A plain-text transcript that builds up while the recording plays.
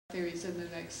theories in the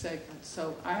next segment.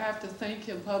 So I have to thank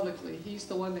him publicly. He's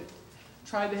the one that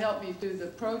tried to help me through the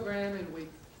program, and we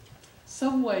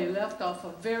some way left off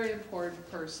a very important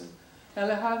person.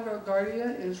 Alejandro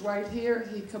Guardia is right here.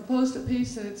 He composed a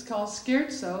piece and it's called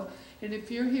Scherzo. And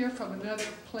if you're here from another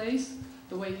place,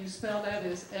 the way you spell that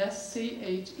is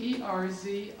S-C-H-E-R-Z-O,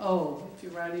 if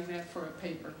you're writing that for a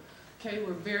paper. Okay,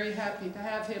 we're very happy to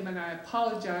have him, and I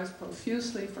apologize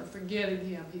profusely for forgetting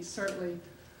him. He certainly,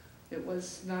 it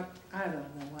was not, I don't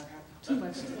know what happened, too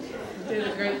much. He did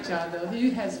a great job, though.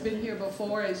 He has been here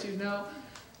before, as you know,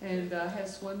 and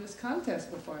has won this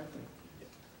contest before, I think.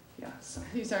 Yeah, so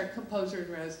he's our composer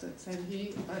in residence, and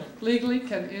he legally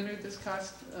can enter this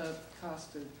contest,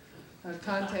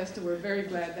 and we're very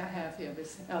glad to have him.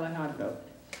 It's Alejandro.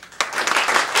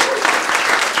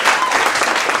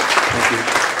 Thank you.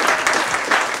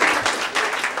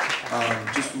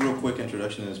 Just a real quick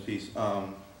introduction to this piece.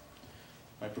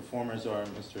 My performers are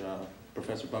Mr.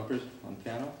 Professor Bumpers on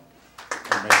piano.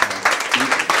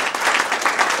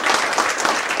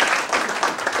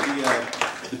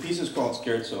 The piece is called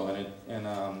Scherzo, and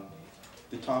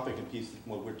the topic and piece,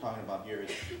 what we're talking about here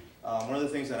is one of the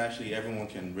things that actually everyone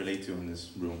can relate to in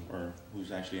this room, or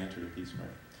who's actually entered the piece, right?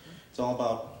 It's all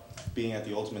about being at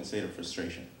the ultimate state of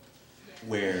frustration,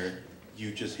 where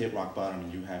you just hit rock bottom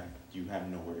and you have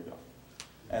nowhere to go.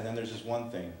 And then there's this one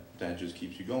thing that just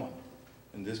keeps you going.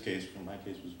 In this case, for my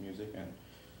case, was music, and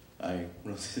I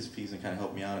wrote this piece and kind of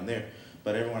helped me out in there.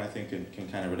 But everyone, I think, can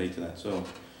kind of relate to that. So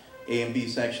A and B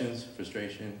sections: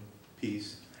 frustration,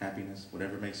 peace, happiness,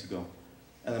 whatever makes you go.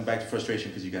 And then back to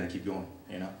frustration because you got to keep going,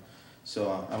 you know? So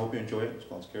I hope you enjoy it. It's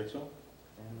called Scherzo,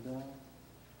 and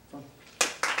fun.